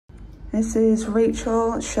This is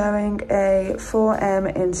Rachel showing a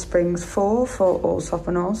 4M in Springs 4 for Allsop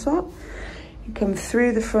and Allsop. You come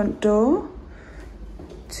through the front door.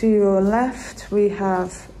 To your left, we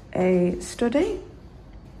have a study.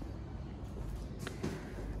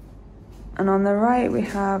 And on the right, we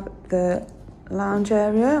have the lounge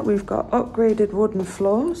area. We've got upgraded wooden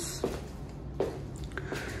floors.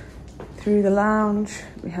 Through the lounge,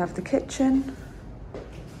 we have the kitchen,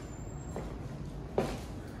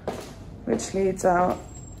 which leads out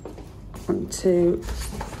onto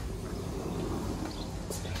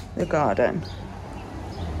the garden.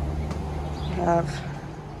 We have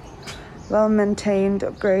well-maintained,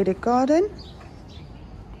 upgraded garden.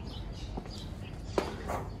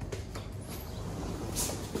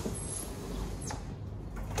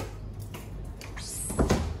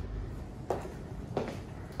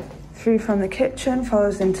 Through from the kitchen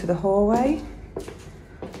follows into the hallway.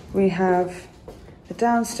 We have the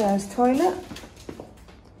downstairs toilet,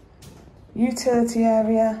 utility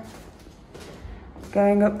area,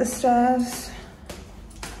 going up the stairs,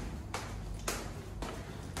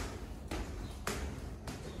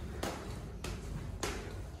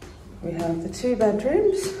 we have the 2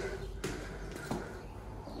 bedrooms.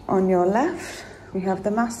 On your left, we have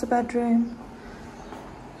the master bedroom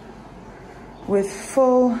with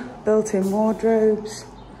full built-in wardrobes,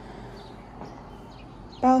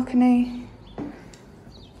 balcony,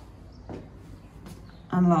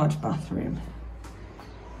 and large bathroom.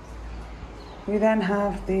 We then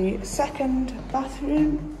have the second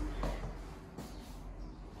bathroom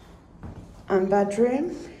and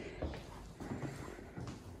bedroom,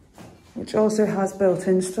 which also has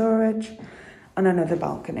built-in storage and another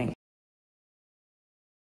balcony.